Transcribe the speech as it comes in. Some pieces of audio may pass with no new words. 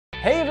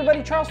Hey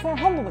everybody, Charles from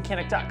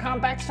HumbleMechanic.com,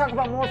 back to talk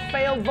about more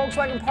failed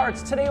Volkswagen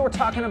parts. Today we're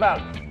talking about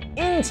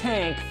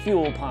in-tank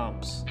fuel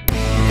pumps.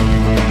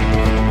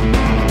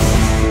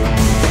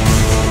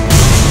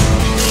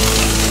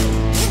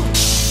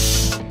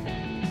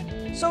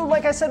 So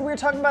like I said, we were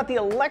talking about the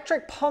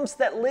electric pumps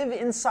that live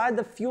inside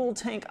the fuel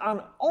tank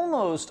on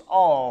almost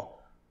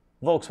all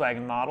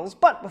Volkswagen models.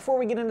 But before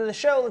we get into the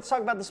show, let's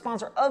talk about the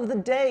sponsor of the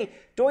day,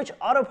 Deutsch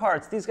Auto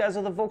Parts. These guys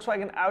are the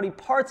Volkswagen Audi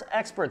parts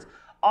experts.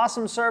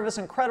 Awesome service,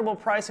 incredible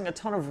pricing, a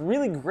ton of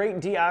really great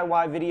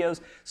DIY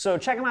videos. So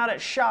check them out at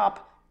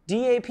shopdap.com.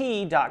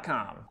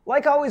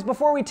 Like always,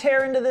 before we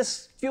tear into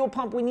this fuel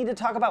pump, we need to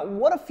talk about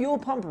what a fuel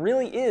pump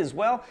really is.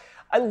 Well,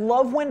 I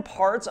love when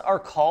parts are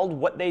called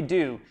what they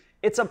do.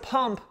 It's a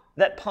pump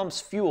that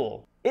pumps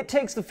fuel. It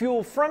takes the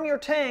fuel from your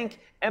tank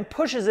and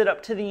pushes it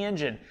up to the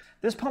engine.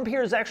 This pump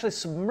here is actually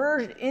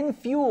submerged in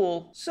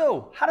fuel.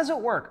 So how does it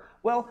work?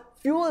 Well,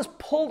 fuel is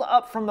pulled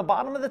up from the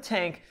bottom of the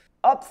tank,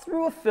 up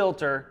through a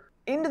filter,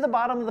 into the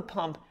bottom of the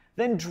pump,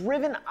 then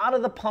driven out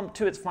of the pump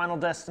to its final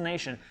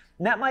destination.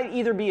 And that might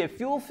either be a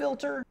fuel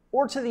filter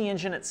or to the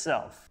engine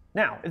itself.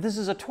 Now, if this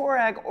is a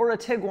Touareg or a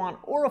Tiguan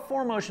or a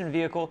 4Motion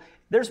vehicle,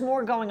 there's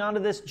more going on to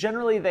this.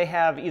 Generally, they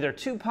have either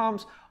two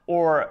pumps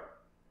or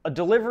a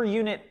delivery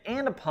unit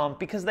and a pump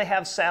because they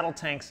have saddle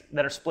tanks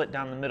that are split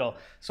down the middle.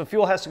 So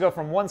fuel has to go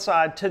from one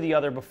side to the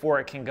other before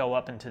it can go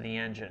up into the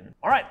engine.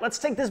 All right, let's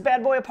take this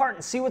bad boy apart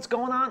and see what's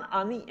going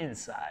on the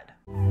inside.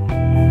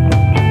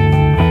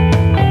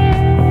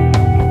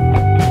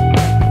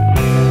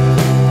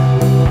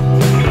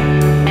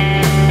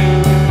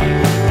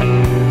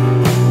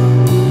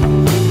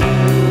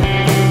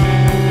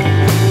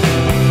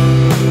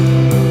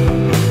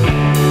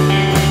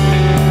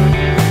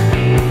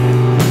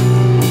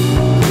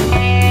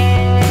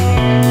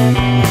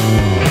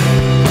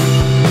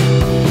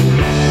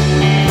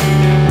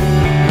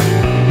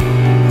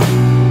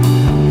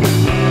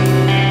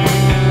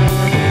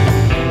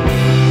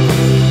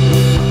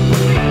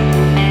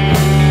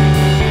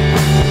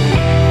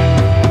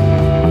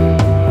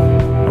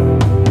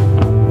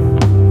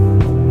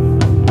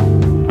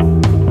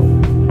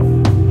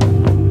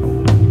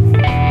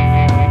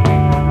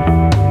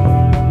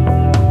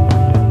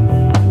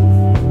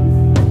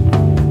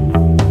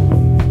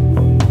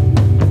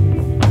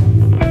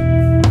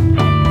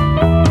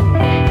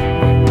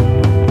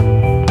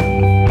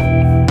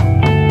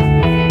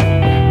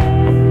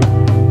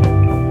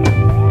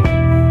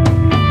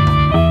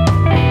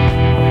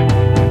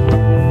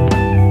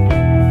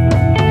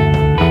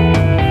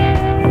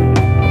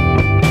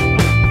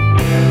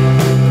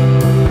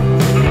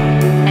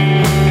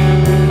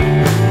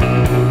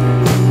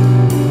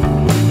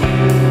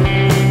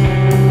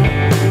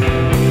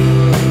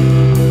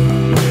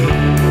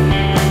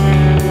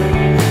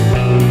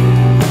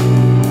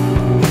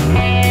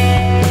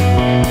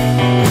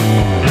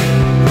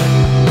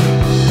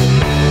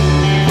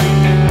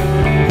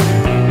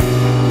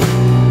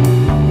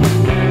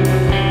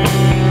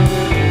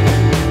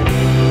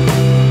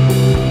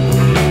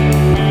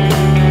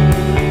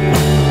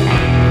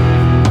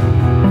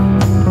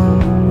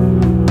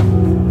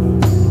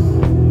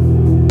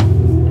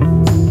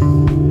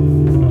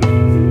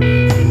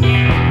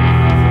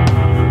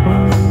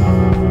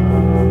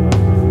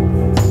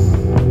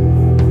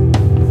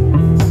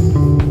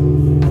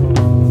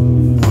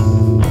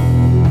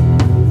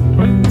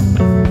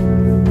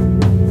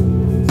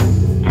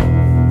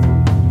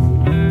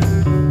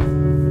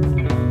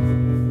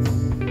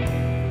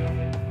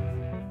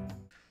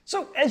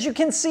 As you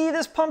can see,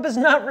 this pump is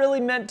not really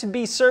meant to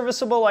be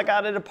serviceable. I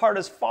got it apart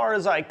as far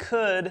as I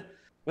could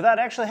without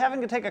actually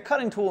having to take a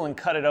cutting tool and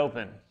cut it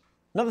open.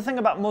 Another thing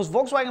about most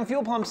Volkswagen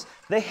fuel pumps,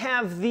 they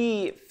have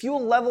the fuel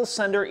level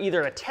sender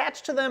either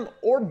attached to them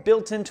or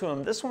built into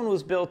them. This one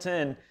was built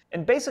in,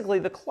 and basically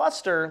the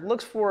cluster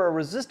looks for a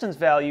resistance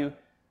value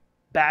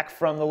back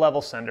from the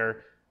level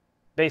sender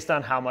based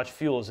on how much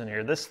fuel is in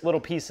here. This little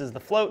piece is the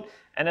float,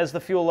 and as the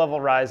fuel level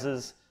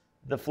rises,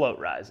 the float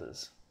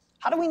rises.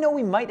 How do we know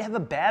we might have a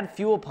bad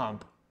fuel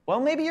pump? Well,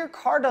 maybe your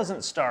car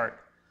doesn't start.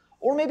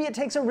 Or maybe it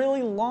takes a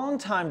really long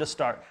time to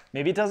start.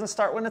 Maybe it doesn't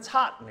start when it's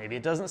hot. Maybe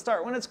it doesn't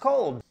start when it's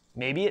cold.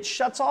 Maybe it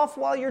shuts off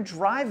while you're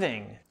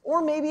driving.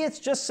 Or maybe it's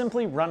just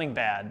simply running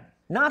bad.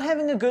 Not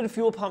having a good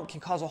fuel pump can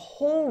cause a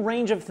whole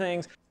range of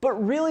things, but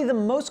really the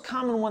most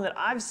common one that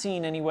I've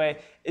seen anyway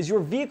is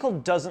your vehicle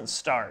doesn't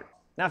start.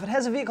 Now, if it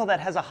has a vehicle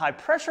that has a high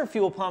pressure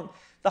fuel pump,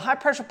 the high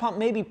pressure pump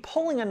may be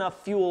pulling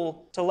enough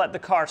fuel to let the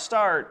car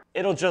start,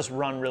 it'll just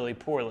run really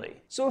poorly.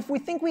 So if we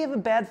think we have a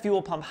bad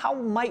fuel pump, how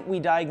might we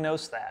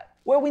diagnose that?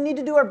 Well, we need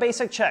to do our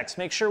basic checks,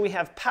 make sure we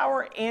have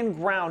power and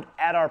ground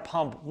at our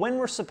pump when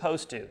we're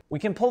supposed to. We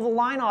can pull the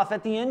line off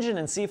at the engine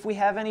and see if we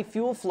have any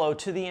fuel flow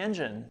to the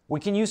engine.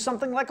 We can use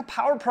something like a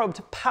power probe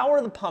to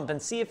power the pump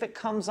and see if it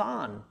comes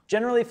on.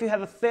 Generally, if you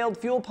have a failed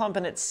fuel pump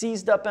and it's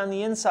seized up on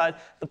the inside,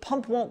 the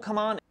pump won't come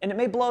on and it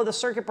may blow the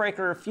circuit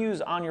breaker or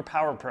fuse on your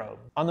power probe.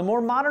 On the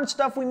more modern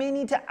stuff, we may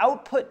need to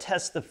output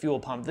test the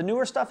fuel pump. The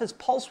newer stuff is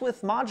pulse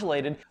width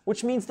modulated,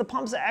 which means the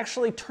pump's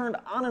actually turned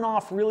on and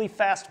off really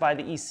fast by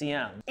the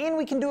ECM. And And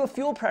we can do a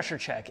fuel pressure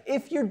check.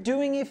 If you're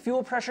doing a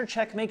fuel pressure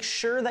check, make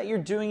sure that you're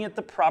doing it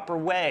the proper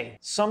way.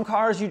 Some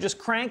cars you just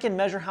crank and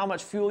measure how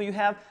much fuel you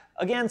have.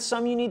 Again,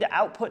 some you need to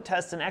output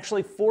test and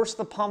actually force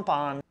the pump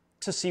on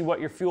to see what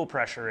your fuel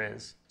pressure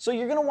is. So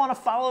you're gonna wanna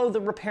follow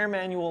the repair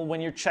manual when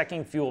you're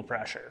checking fuel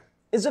pressure.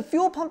 Is a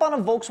fuel pump on a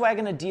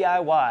Volkswagen a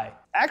DIY?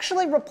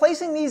 Actually,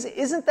 replacing these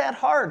isn't that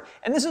hard.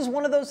 And this is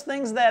one of those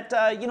things that,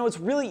 it's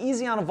really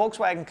easy on a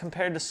Volkswagen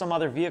compared to some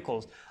other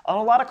vehicles. On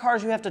a lot of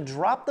cars, you have to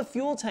drop the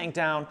fuel tank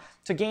down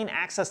to gain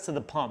access to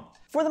the pump.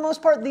 For the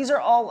most part, these are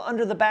all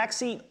under the back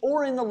seat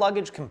or in the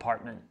luggage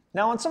compartment.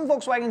 Now, on some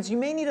Volkswagens, you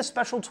may need a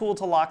special tool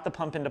to lock the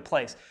pump into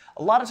place.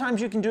 A lot of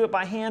times you can do it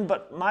by hand,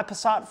 but my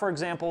Passat, for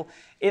example,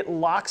 it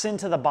locks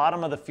into the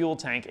bottom of the fuel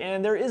tank,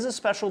 and there is a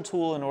special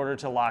tool in order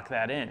to lock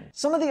that in.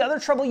 Some of the other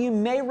trouble you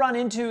may run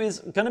into is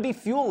gonna be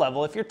fuel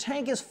level. If your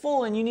tank is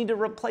full and you need to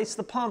replace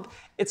the pump,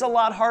 it's a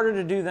lot harder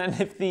to do than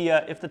if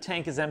the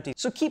tank is empty.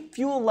 So keep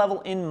fuel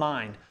level in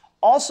mind.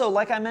 Also,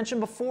 like I mentioned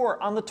before,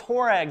 on the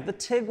Touareg, the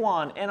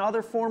Tiguan, and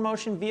other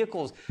 4Motion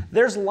vehicles,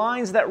 there's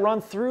lines that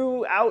run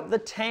throughout the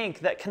tank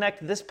that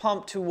connect this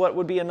pump to what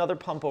would be another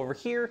pump over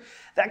here.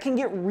 That can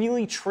get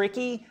really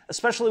tricky,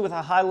 especially with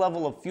a high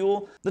level of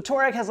fuel. The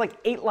Touareg has like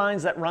 8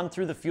 lines that run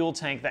through the fuel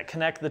tank that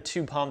connect the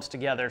 2 pumps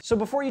together. So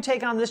before you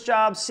take on this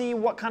job, see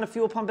what kind of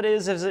fuel pump it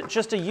is. Is it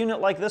just a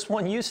unit like this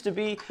one used to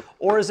be,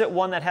 or is it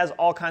one that has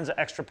all kinds of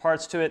extra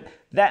parts to it?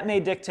 That may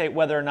dictate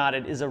whether or not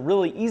it is a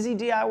really easy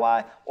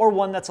DIY or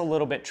one that's a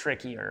little bit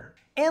trickier.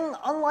 And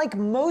unlike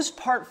most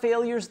part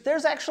failures,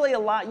 there's actually a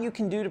lot you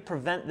can do to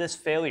prevent this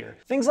failure.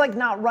 Things like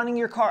not running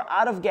your car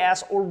out of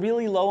gas or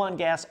really low on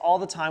gas all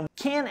the time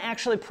can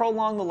actually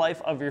prolong the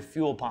life of your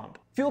fuel pump.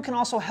 Fuel can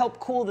also help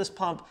cool this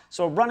pump,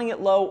 so running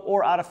it low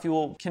or out of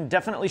fuel can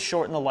definitely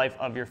shorten the life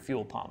of your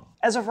fuel pump.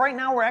 As of right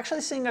now, we're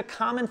actually seeing a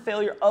common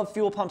failure of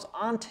fuel pumps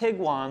on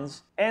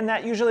Tiguans, and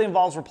that usually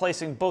involves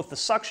replacing both the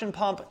suction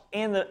pump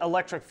and the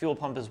electric fuel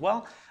pump as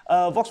well.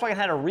 Volkswagen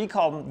had a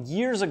recall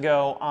years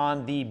ago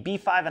on the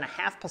B5.5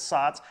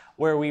 Passats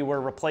where we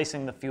were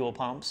replacing the fuel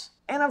pumps.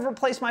 And I've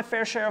replaced my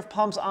fair share of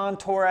pumps on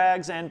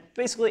Touaregs and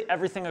basically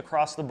everything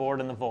across the board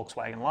in the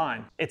Volkswagen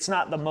line. It's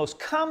not the most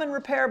common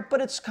repair, but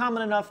it's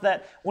common enough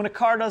that when a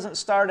car doesn't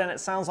start and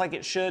it sounds like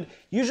it should,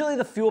 usually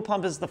the fuel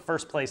pump is the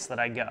first place that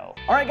I go.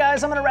 All right,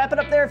 guys, I'm gonna wrap it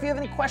up there. If you have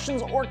any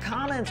questions or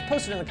comments,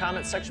 post it in the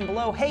comments section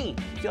below. Hey,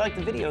 if you like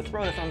the video,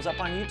 throw it a thumbs up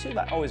on YouTube.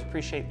 I always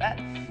appreciate that.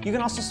 You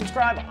can also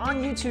subscribe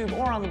on YouTube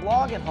or on the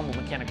blog at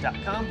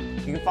humblemechanic.com.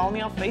 You can follow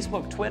me on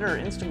Facebook, Twitter,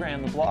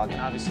 Instagram, the blog, and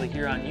obviously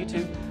here on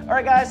YouTube. All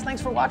right, guys,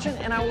 thanks for watching,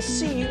 and I will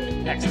see you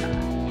next time.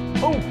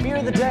 Oh, beer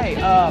of the day,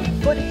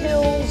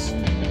 Foothills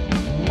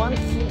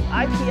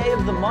IPA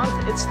of the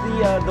month. It's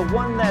the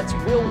one that's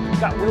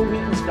got Will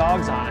Wheaton's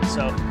dogs on it.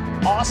 So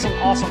awesome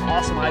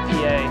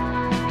IPA,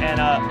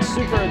 and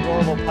super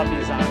adorable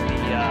puppies on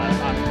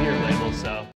the beer list.